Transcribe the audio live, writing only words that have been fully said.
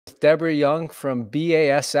Deborah Young from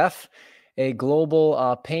BASF, a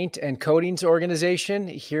global paint and coatings organization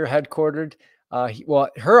here headquartered. Well,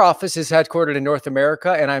 her office is headquartered in North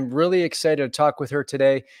America, and I'm really excited to talk with her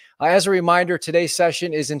today. As a reminder, today's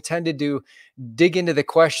session is intended to dig into the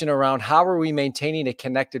question around how are we maintaining a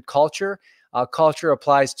connected culture. Culture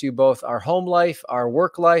applies to both our home life, our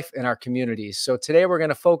work life, and our communities. So today we're going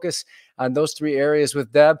to focus on those three areas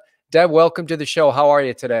with Deb. Deb, welcome to the show. How are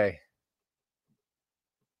you today?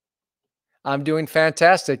 I'm doing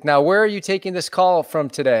fantastic. Now, where are you taking this call from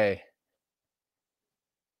today?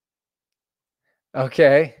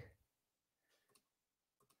 Okay.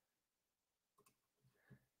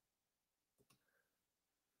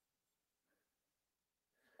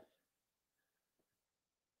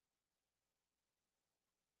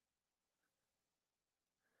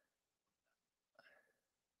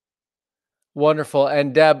 Wonderful.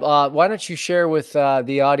 And Deb, why don't you share with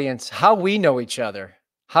the audience how we know each other?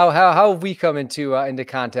 How have we come into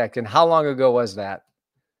contact, and how long ago was that?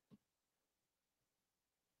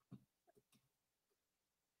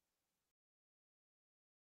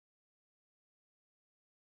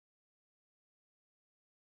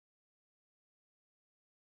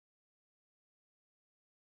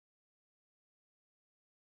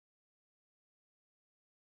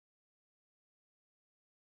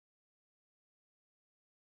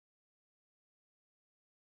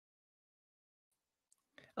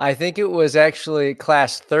 I think it was actually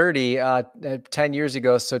class 30 10 years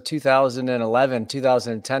ago. So 2011,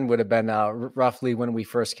 2010 would have been roughly when we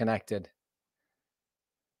first connected.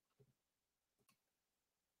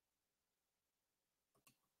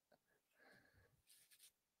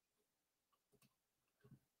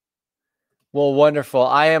 Well, wonderful.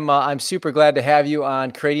 I'm super glad to have you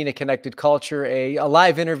on Creating a Connected Culture, a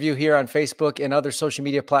live interview here on Facebook and other social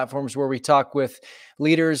media platforms where we talk with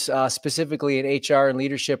leaders, specifically in HR and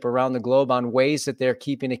leadership around the globe, on ways that they're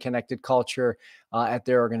keeping a connected culture at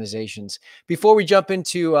their organizations. Before we jump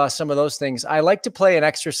into some of those things, I like to play an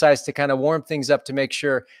exercise to kind of warm things up to make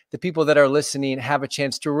sure the people that are listening have a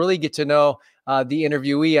chance to really get to know the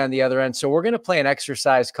interviewee on the other end. So we're going to play an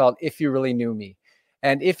exercise called If You Really Knew Me.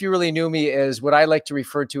 And If You Really Knew Me is what I like to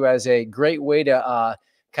refer to as a great way to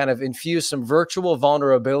kind of infuse some virtual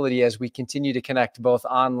vulnerability as we continue to connect both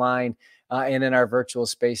online and in our virtual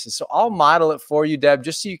spaces. So I'll model it for you, Deb,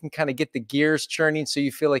 just so you can kind of get the gears churning, so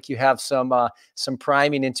you feel like you have some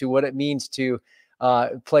priming into what it means to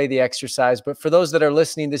play the exercise. But for those that are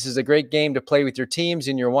listening, this is a great game to play with your teams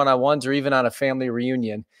in your one-on-ones or even on a family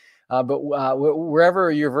reunion. But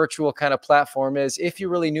wherever your virtual kind of platform is, If You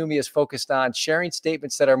Really Knew Me is focused on sharing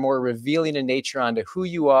statements that are more revealing in nature onto who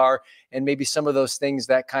you are, and maybe some of those things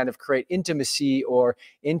that kind of create intimacy or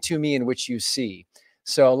into me in which you see.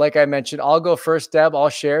 So like I mentioned, I'll go first, Deb, I'll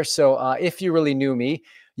share. So if you really knew me,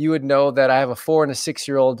 you would know that I have a 4- and a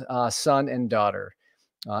 6-year-old son and daughter.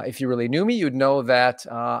 If you really knew me, you'd know that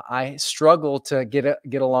I struggle to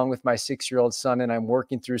get along with my 6-year-old son, and I'm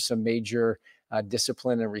working through some major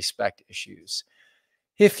discipline and respect issues.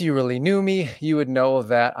 If you really knew me, you would know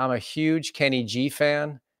that I'm a huge Kenny G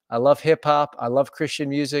fan. I love hip hop. I love Christian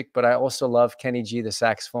music, but I also love Kenny G, the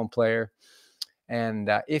saxophone player. And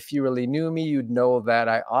if you really knew me, you'd know that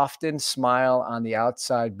I often smile on the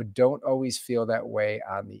outside, but don't always feel that way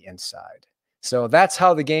on the inside. So that's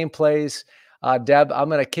how the game plays. Deb, I'm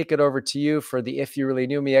going to kick it over to you for the If You Really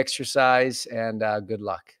Knew Me exercise, and good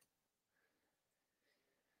luck.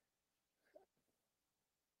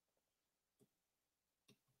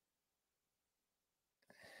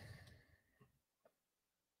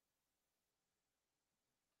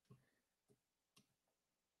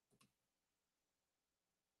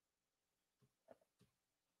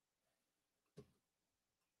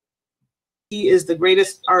 He is the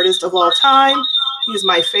greatest artist of all time. He is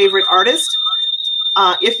my favorite artist.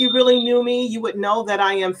 If you really knew me, you would know that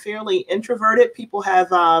I am fairly introverted. People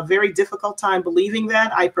have a very difficult time believing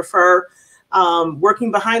that. I prefer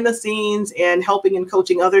working behind the scenes and helping and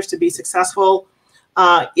coaching others to be successful.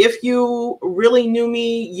 If you really knew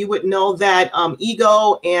me, you would know that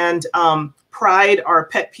ego and pride are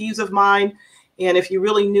pet peeves of mine. And if you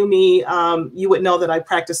really knew me, you would know that I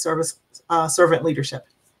practice servant leadership.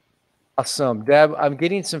 Awesome. Deb, I'm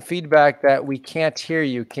getting some feedback that we can't hear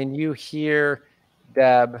you. Can you hear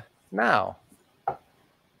Deb now?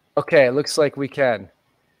 Okay, it looks like we can.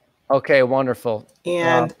 Okay, wonderful.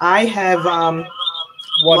 And I have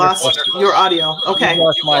lost your audio. Okay. You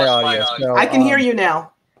lost my audio. So, I can hear you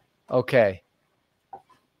now. Okay.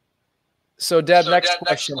 So Deb, next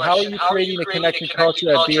question. How are you creating a connected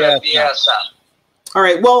culture at BASF? All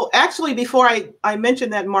right. Well, actually, before I mention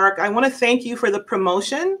that, Mark, I want to thank you for the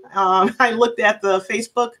promotion. I looked at the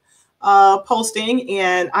Facebook posting,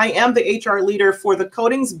 and I am the HR leader for the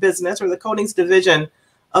coatings business, or the coatings division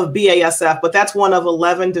of BASF, but that's one of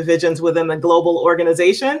 11 divisions within the global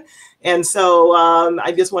organization. And so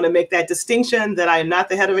I just want to make that distinction that I am not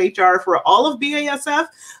the head of HR for all of BASF,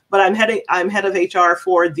 but I'm head of HR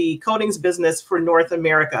for the coatings business for North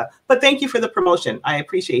America. But thank you for the promotion. I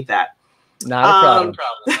appreciate that. Not a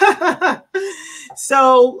problem.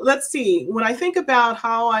 So let's see. When I think about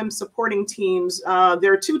how I'm supporting teams,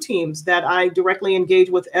 there are two teams that I directly engage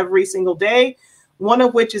with every single day. One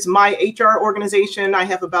of which is my HR organization. I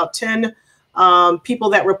have about 10 people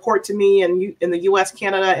that report to me in the US,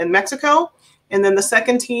 Canada, and Mexico. And then the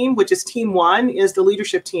second team, which is team one, is the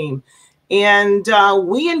leadership team. And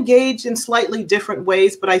we engage in slightly different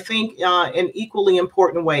ways, but I think in equally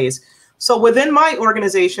important ways. So within my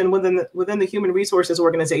organization, within the human resources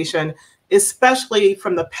organization, especially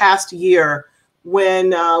from the past year,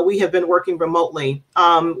 when we have been working remotely,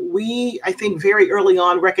 we, I think, very early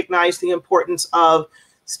on recognized the importance of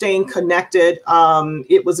staying connected.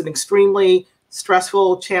 It was an extremely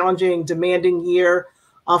stressful, challenging, demanding year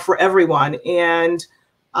for everyone. And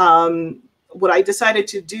what I decided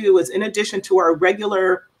to do is, in addition to our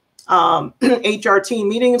regular HR team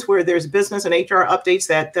meetings where there's business and HR updates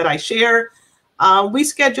that I share, we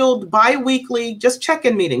scheduled bi-weekly just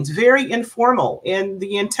check-in meetings, very informal. And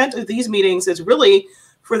the intent of these meetings is really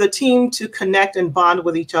for the team to connect and bond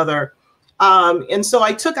with each other. And so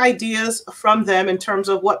I took ideas from them in terms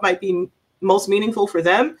of what might be most meaningful for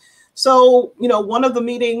them. So, you know, one of the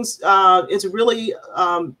meetings is really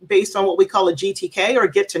based on what we call a GTK, or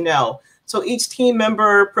get to know. So each team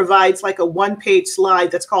member provides like a one-page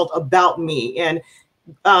slide that's called About Me. And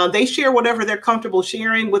they share whatever they're comfortable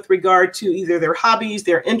sharing with regard to either their hobbies,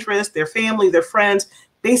 their interests, their family, their friends,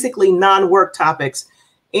 basically non-work topics.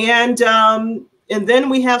 And then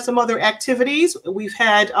we have some other activities. We've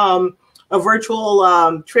had a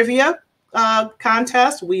virtual trivia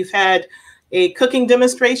contest. We've had a cooking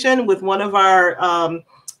demonstration with one of our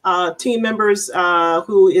team members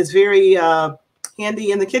who is very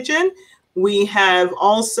handy in the kitchen. We have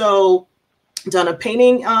also done a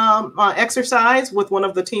painting exercise with one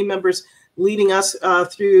of the team members leading us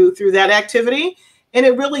through that activity. And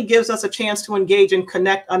it really gives us a chance to engage and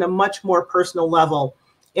connect on a much more personal level.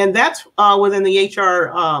 And that's within the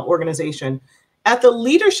HR organization. At the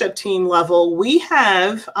leadership team level, we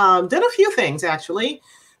have done a few things, actually.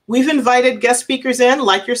 We've invited guest speakers in,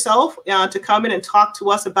 like yourself, to come in and talk to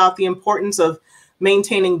us about the importance of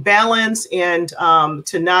maintaining balance and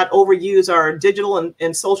to not overuse our digital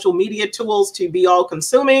and social media tools to be all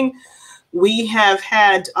consuming. We have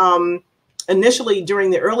had initially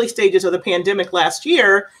during the early stages of the pandemic last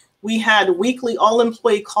year, we had weekly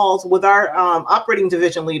all-employee calls with our operating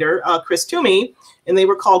division leader, Chris Toomey, and they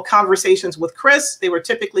were called Conversations with Chris. They were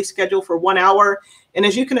typically scheduled for 1 hour. And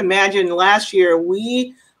as you can imagine, last year,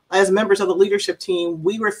 we, as members of the leadership team,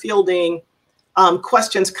 we were fielding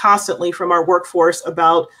questions constantly from our workforce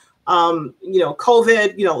about,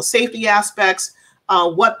 COVID, safety aspects,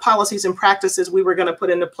 what policies and practices we were going to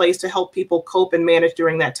put into place to help people cope and manage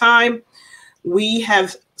during that time. We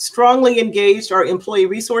have strongly engaged our employee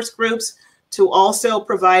resource groups to also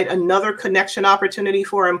provide another connection opportunity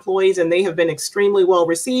for our employees, and they have been extremely well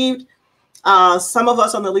received. Some of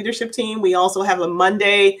us on the leadership team, we also have a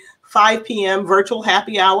Monday 5 p.m. virtual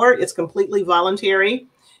happy hour. It's completely voluntary.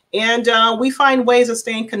 And we find ways of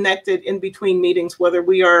staying connected in between meetings, whether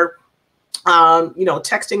we are,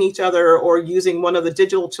 texting each other or using one of the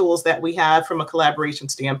digital tools that we have from a collaboration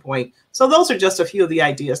standpoint. So those are just a few of the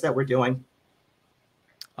ideas that we're doing.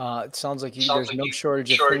 It sounds like there's no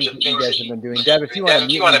shortage of things that you guys have been doing. Deb, if you want to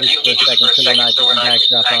mute me just for a second, so we're not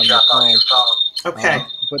getting backdrop on your phone. Okay.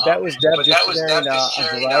 But that was Deb just sharing a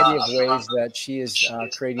variety of ways that she is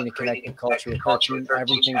creating a connected culture with her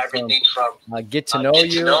team. Everything from get to know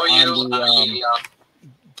you on the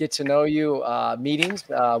get to know you meetings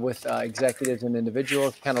with executives and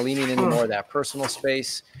individuals, kind of leaning into more of that personal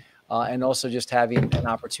space, and also just having an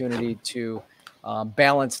opportunity to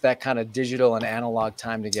balance that kind of digital and analog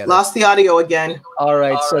time together. Lost the audio again. All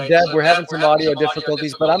right. So Deb, we're having some audio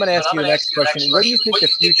difficulties, but I'm going to ask you the next question. What do you think the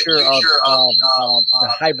future of the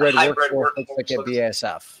hybrid workforce looks like at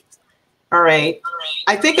BASF? All right.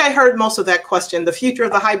 I think I heard most of that question. The future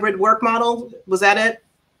of the hybrid work model, was that it?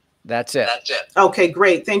 That's it. Okay,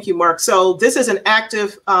 great. Thank you, Mark. So this is an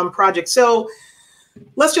active project. So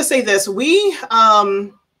let's just say this. We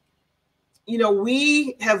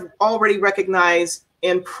have already recognized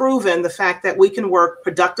and proven the fact that we can work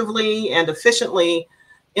productively and efficiently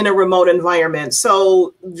in a remote environment.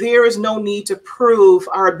 So there is no need to prove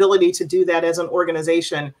our ability to do that as an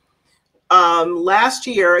organization. last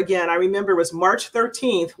year, again, I remember it was March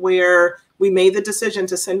 13th where we made the decision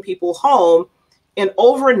to send people home. And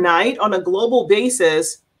overnight, on a global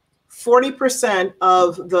basis, 40%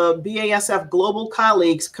 of the BASF global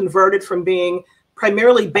colleagues converted from being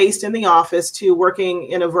primarily based in the office to working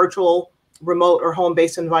in a virtual, remote, or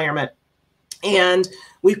home-based environment. And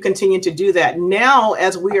we've continued to do that. Now,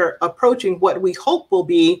 as we are approaching what we hope will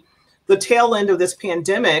be the tail end of this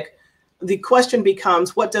pandemic, the question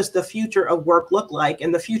becomes, what does the future of work look like?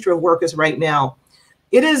 And the future of work is right now.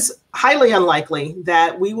 It is highly unlikely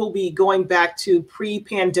that we will be going back to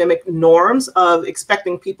pre-pandemic norms of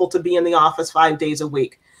expecting people to be in the office 5 days a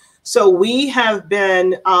week. So we have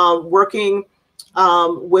been working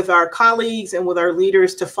with our colleagues and with our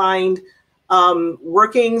leaders to find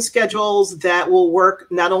working schedules that will work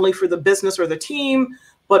not only for the business or the team,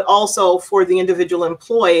 but also for the individual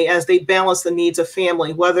employee as they balance the needs of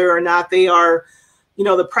family, whether or not they are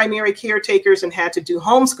the primary caretakers and had to do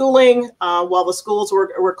homeschooling while the schools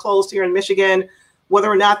were closed here in Michigan, whether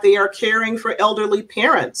or not they are caring for elderly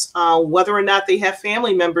parents, whether or not they have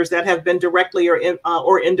family members that have been directly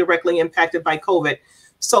or indirectly impacted by COVID.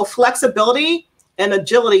 So flexibility and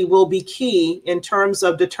agility will be key in terms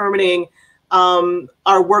of determining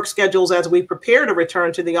our work schedules as we prepare to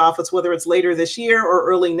return to the office, whether it's later this year or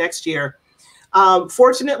early next year.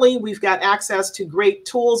 Fortunately, we've got access to great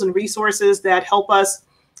tools and resources that help us,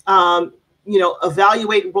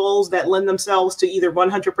 evaluate roles that lend themselves to either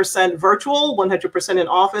 100% virtual, 100% in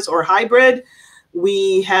office, or hybrid.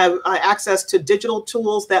 We have access to digital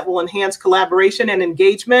tools that will enhance collaboration and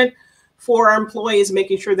engagement for our employees,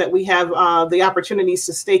 making sure that we have the opportunities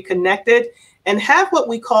to stay connected and have what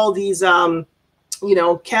we call these,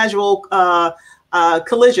 casual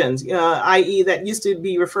collisions, i.e. that used to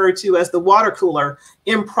be referred to as the water cooler,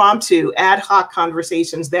 impromptu, ad hoc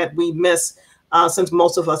conversations that we miss since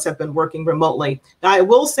most of us have been working remotely. Now, I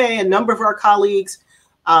will say a number of our colleagues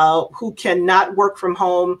who cannot work from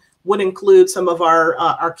home would include some of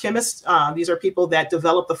our chemists. These are people that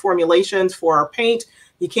develop the formulations for our paint.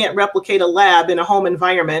 You can't replicate a lab in a home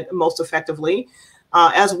environment most effectively,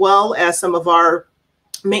 as well as some of our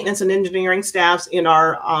maintenance and engineering staffs in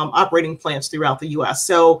our operating plants throughout the U.S.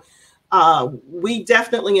 So we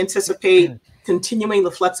definitely anticipate continuing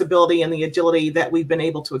the flexibility and the agility that we've been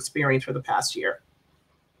able to experience for the past year.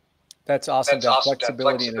 That's awesome. That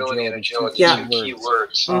flexibility and agility. Yeah. Key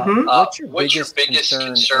words. What's your biggest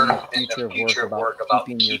concern in the future of work about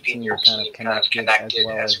keeping your team kind of connected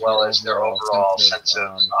as well as their overall sense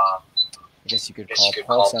of I guess you could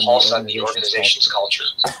call pulse on the organization's culture?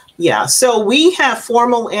 Yeah, so we have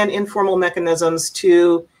formal and informal mechanisms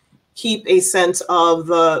to keep a sense of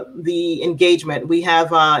the engagement. We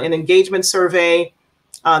have an engagement survey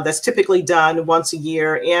that's typically done once a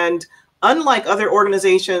year. And unlike other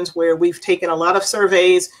organizations where we've taken a lot of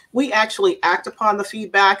surveys, we actually act upon the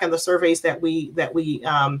feedback and the surveys that we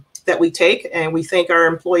take. And we thank our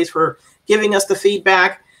employees for giving us the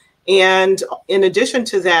feedback. And in addition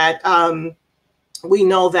to that, we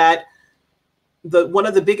know that one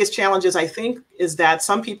of the biggest challenges, I think, is that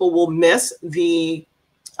some people will miss the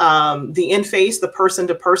in-face, the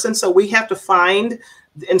person-to-person. So we have to find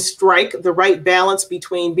and strike the right balance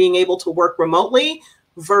between being able to work remotely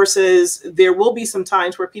versus there will be some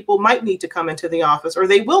times where people might need to come into the office, or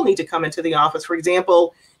they will need to come into the office. For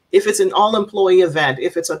example, if it's an all-employee event,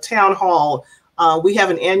 if it's a town hall, we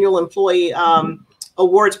have an annual employee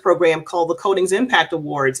awards program called the Coatings Impact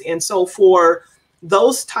Awards. And so for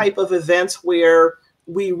those type of events where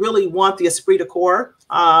we really want the esprit de corps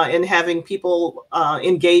and having people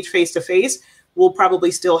engage face-to-face, we'll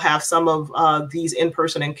probably still have some of these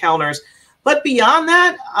in-person encounters. But beyond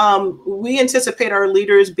that, we anticipate our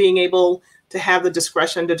leaders being able to have the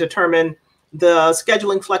discretion to determine the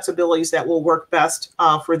scheduling flexibilities that will work best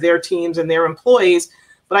for their teams and their employees.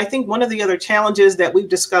 But I think one of the other challenges that we've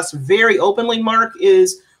discussed very openly, Mark,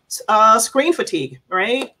 is screen fatigue,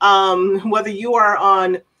 right? Whether you are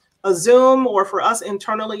on a Zoom or for us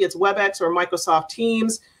internally, it's WebEx or Microsoft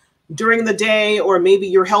Teams during the day, or maybe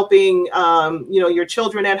you're helping your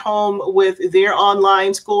children at home with their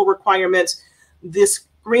online school requirements. This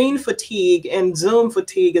screen fatigue and Zoom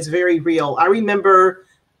fatigue is very real. I remember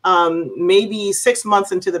maybe 6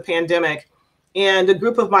 months into the pandemic, and a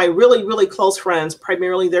group of my really, really close friends,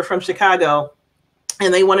 primarily they're from Chicago,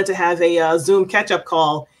 and they wanted to have a Zoom catch-up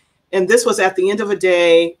call. And this was at the end of a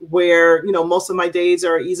day where, most of my days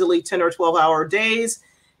are easily 10 or 12-hour days.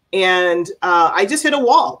 And I just hit a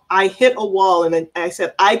wall. I hit a wall, and I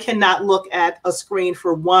said, I cannot look at a screen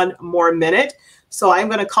for one more minute. So I'm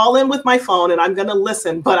going to call in with my phone and I'm going to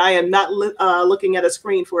listen, but I am not looking at a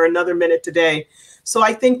screen for another minute today. So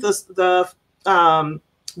I think the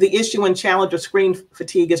issue and challenge of screen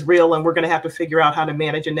fatigue is real, and we're going to have to figure out how to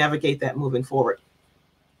manage and navigate that moving forward.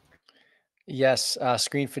 Yes,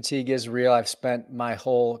 screen fatigue is real. I've spent my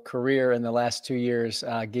whole career in the last 2 years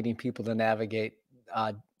getting people to navigate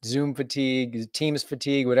uh, Zoom fatigue, Teams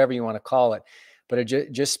fatigue, whatever you want to call it. But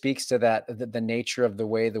it just speaks to that the nature of the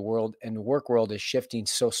way the world and the work world is shifting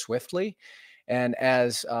so swiftly. And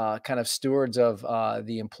as kind of stewards of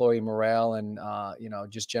the employee morale and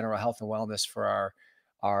just general health and wellness for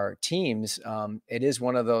our teams, it is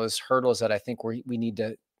one of those hurdles that I think we need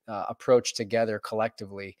to approach together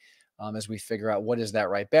collectively as we figure out what is that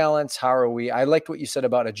right balance. How are we? I liked what you said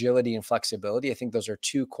about agility and flexibility. I think those are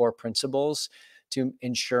two core principles to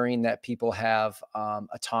ensuring that people have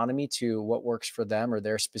autonomy to what works for them or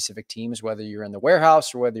their specific teams, whether you're in the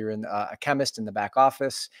warehouse or whether you're in a chemist in the back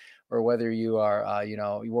office, or whether you are,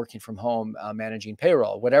 you're working from home, managing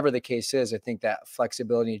payroll, whatever the case is. I think that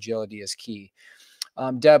flexibility and agility is key.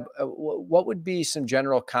 Deb, what would be some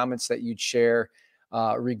general comments that you'd share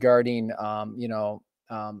regarding,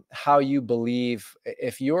 how you believe,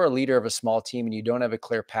 if you're a leader of a small team and you don't have a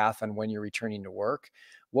clear path on when you're returning to work,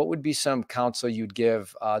 what would be some counsel you'd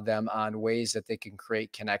give them on ways that they can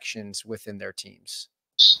create connections within their teams?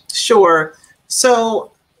 Sure.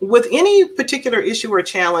 So with any particular issue or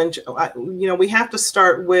challenge, we have to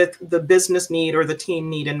start with the business need or the team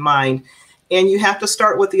need in mind. And you have to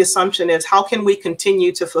start with the assumption is, how can we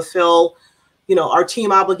continue to fulfill, our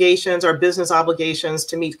team obligations, our business obligations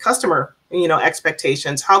to meet customer,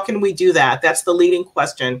 expectations? How can we do that? That's the leading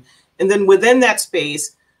question. And then within that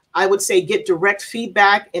space, I would say get direct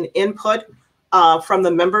feedback and input from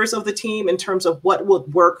the members of the team in terms of what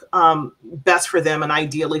would work best for them and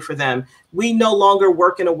ideally for them. We no longer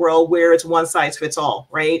work in a world where it's one size fits all,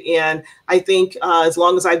 right? And I think as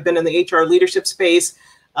long as I've been in the HR leadership space,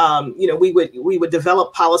 we would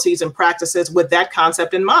develop policies and practices with that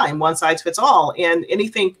concept in mind, one size fits all. And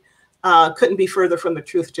anything couldn't be further from the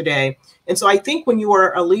truth today. And so I think when you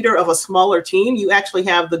are a leader of a smaller team, you actually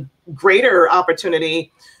have the greater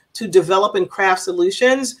opportunity to develop and craft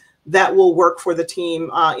solutions that will work for the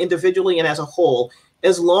team individually and as a whole.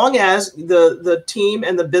 As long as the team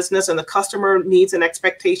and the business and the customer needs and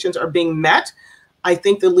expectations are being met, I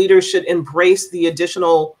think the leaders should embrace the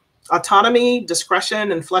additional autonomy,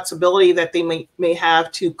 discretion, and flexibility that they may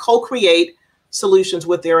have to co-create solutions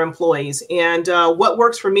with their employees. And what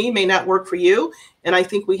works for me may not work for you. And I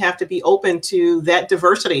think we have to be open to that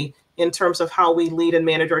diversity in terms of how we lead and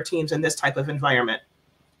manage our teams in this type of environment.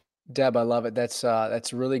 Deb, I love it.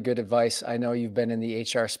 That's really good advice. I know you've been in the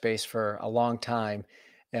HR space for a long time,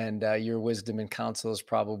 and your wisdom and counsel is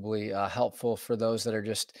probably helpful for those that are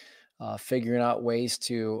just figuring out ways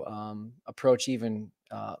to approach even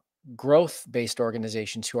growth-based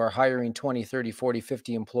organizations who are hiring 20, 30, 40,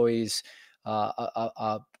 50 employees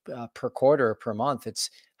per quarter or per month.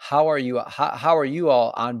 It's how are you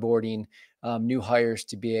all onboarding new hires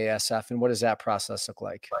to BASF, and what does that process look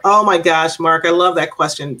like? Oh my gosh, Mark, I love that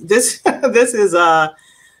question. This is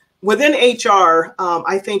within HR.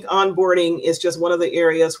 I think onboarding is just one of the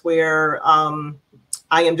areas where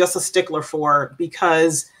I am just a stickler for,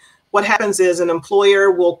 because what happens is an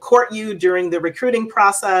employer will court you during the recruiting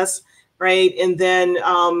process, right? And then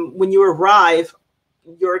when you arrive,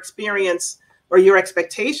 your experience or your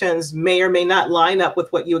expectations may or may not line up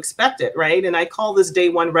with what you expected, right? And I call this day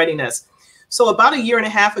one readiness. So about a year and a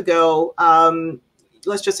half ago,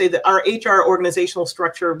 let's just say that our HR organizational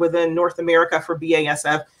structure within North America for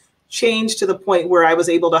BASF changed to the point where I was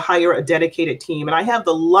able to hire a dedicated team. And I have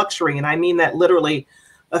the luxury, and I mean that literally,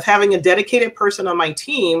 of having a dedicated person on my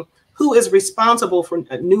team who is responsible for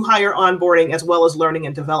new hire onboarding as well as learning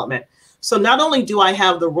and development. So not only do I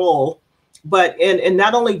have the role, but and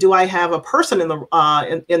not only do I have a person in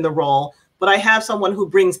the role, but I have someone who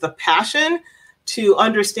brings the passion to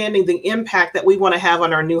understanding the impact that we want to have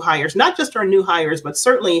on our new hires, not just our new hires, but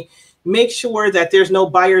certainly make sure that there's no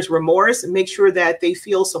buyer's remorse, and make sure that they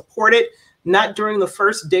feel supported, not during the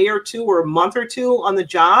first day or two or month or two on the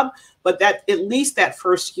job, but that at least that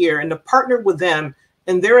first year, and to partner with them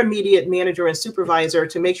and their immediate manager and supervisor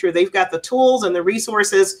to make sure they've got the tools and the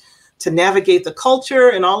resources to navigate the culture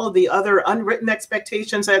and all of the other unwritten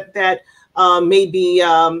expectations that may be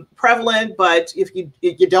prevalent, but if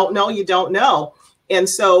you don't know, you don't know. And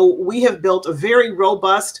so we have built a very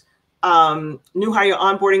robust new hire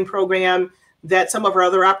onboarding program that some of our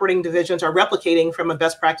other operating divisions are replicating from a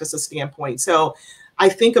best practices standpoint. So I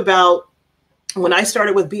think about when I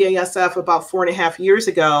started with BASF about 4.5 years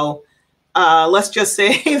ago, let's just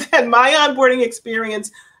say that my onboarding experience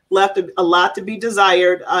left a lot to be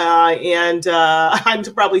desired. And I'm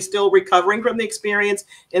probably still recovering from the experience.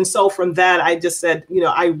 And so from that, I just said, you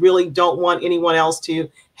know, I really don't want anyone else to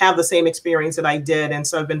have the same experience that I did. And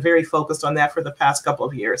so I've been very focused on that for the past couple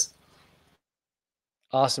of years.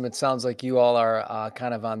 Awesome. It sounds like you all are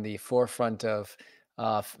kind of on the forefront of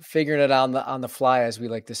figuring it out on the fly, as we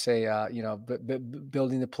like to say, you know,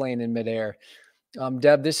 building the plane in midair.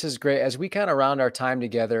 Deb, this is great. As we kind of round our time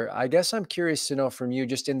together, I guess I'm curious to know from you,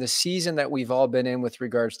 just in the season that we've all been in with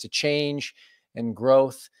regards to change and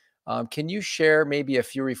growth, can you share maybe a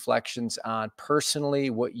few reflections on personally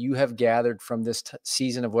what you have gathered from this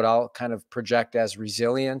season of what I'll kind of project as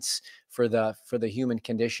resilience for the human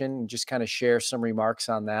condition, and just kind of share some remarks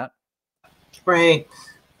on that? Right.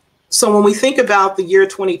 So when we think about the year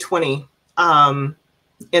 2020, and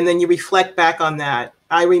then you reflect back on that,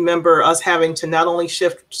 I remember us having to not only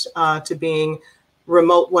shift to being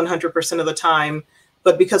remote 100% of the time,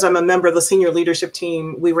 but because I'm a member of the senior leadership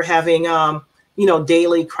team, we were having, you know,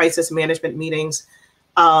 daily crisis management meetings.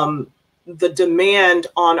 The demand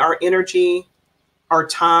on our energy, our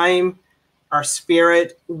time, our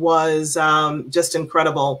spirit was just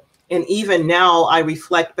incredible. And even now I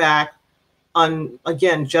reflect back on,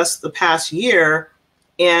 again, just the past year,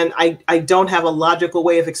 and I don't have a logical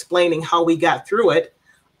way of explaining how we got through it,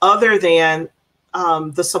 other than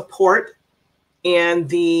the support and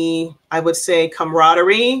the, I would say,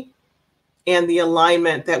 camaraderie and the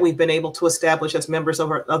alignment that we've been able to establish as members of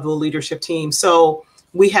the leadership team. So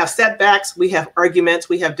we have setbacks, we have arguments,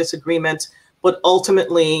 we have disagreements, but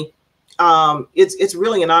ultimately, it's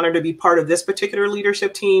really an honor to be part of this particular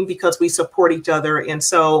leadership team because we support each other. And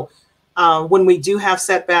so when we do have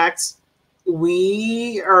setbacks,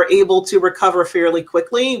 we are able to recover fairly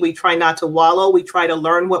quickly. We try not to wallow. We try to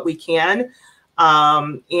learn what we can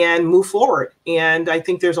and move forward. And I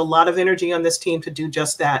think there's a lot of energy on this team to do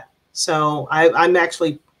just that. So I'm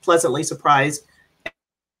actually pleasantly surprised,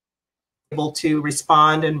 able to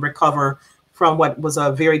respond and recover from what was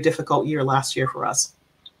a very difficult year last year for us.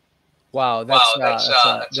 Wow,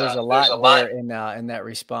 there's a lot there in that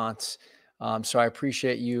response. So I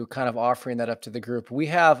appreciate you kind of offering that up to the group. We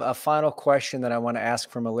have a final question that I want to ask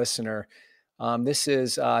from a listener. This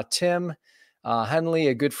is Tim Henley,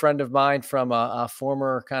 a good friend of mine from a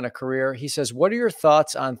former kind of career. He says, what are your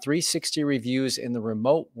thoughts on 360 reviews in the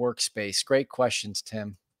remote workspace? Great questions,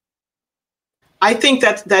 Tim. I think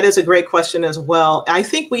that is a great question as well. I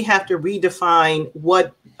think we have to redefine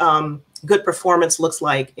what good performance looks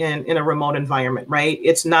like in a remote environment, right?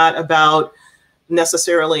 It's not about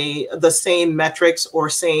necessarily the same metrics or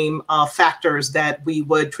same factors that we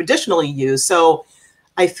would traditionally use. So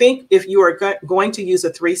I think if you are going to use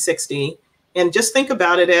a 360, and just think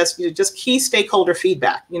about it as just key stakeholder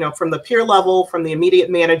feedback, you know, from the peer level, from the immediate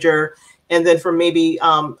manager, and then from maybe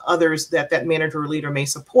others that manager or leader may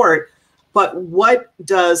support. But what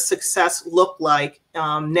does success look like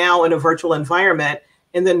now in a virtual environment?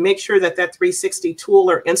 And then make sure that 360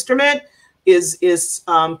 tool or instrument is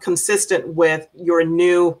consistent with your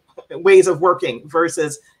new ways of working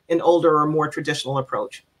versus an older or more traditional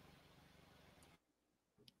approach.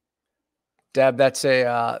 Deb, that's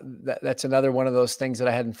that's another one of those things that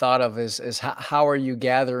I hadn't thought of is how are you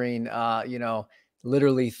gathering, you know,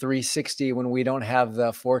 literally 360 when we don't have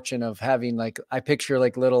the fortune of having, like, I picture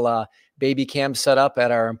like little baby cams set up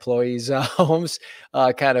at our employees' homes,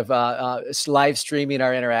 kind of live streaming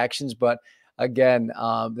our interactions. But again,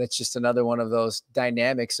 that's just another one of those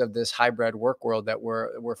dynamics of this hybrid work world that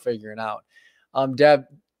we're figuring out. Deb,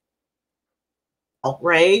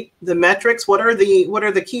 right? The metrics, what are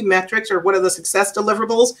the key metrics, or what are the success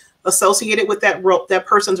deliverables associated with that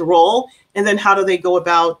person's role? And then how do they go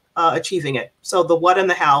about achieving it? So the what and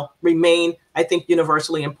the how remain, I think,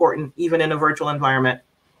 universally important, even in a virtual environment.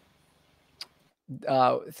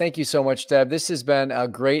 Thank you so much, Deb. This has been a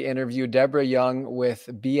great interview. Deborah Young with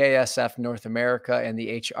BASF North America and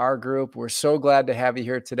the HR group. We're so glad to have you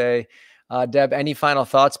here today. Deb, any final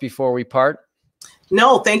thoughts before we part?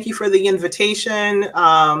 No, thank you for the invitation.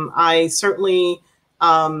 I certainly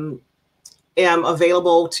am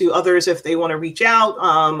available to others if they want to reach out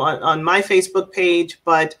on my Facebook page,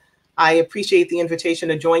 but I appreciate the invitation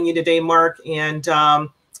to join you today, Mark, and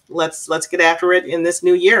let's get after it in this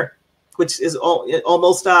new year, which is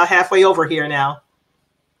almost halfway over here now.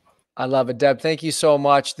 I love it, Deb. Thank you so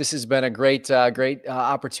much. This has been a great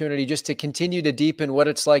opportunity just to continue to deepen what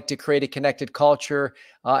it's like to create a connected culture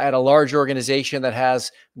at a large organization that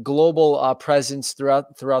has global presence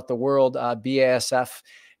throughout the world. BASF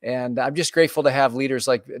And I'm just grateful to have leaders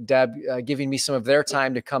like Deb giving me some of their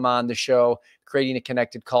time to come on the show, creating a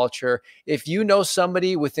connected culture. If you know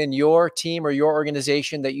somebody within your team or your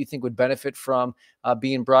organization that you think would benefit from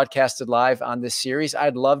being broadcasted live on this series,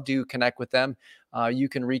 I'd love to connect with them. You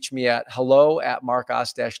can reach me at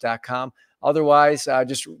hello@markostach.com. Otherwise,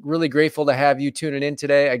 just really grateful to have you tuning in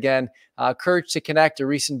today. Again, Courage to Connect, a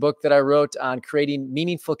recent book that I wrote on creating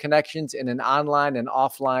meaningful connections in an online and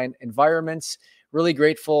offline environments. Really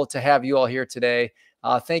grateful to have you all here today.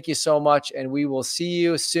 Thank you so much, and we will see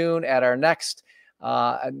you soon at our next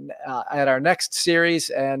series,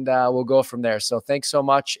 and we'll go from there. So thanks so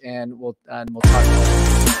much, and we'll talk.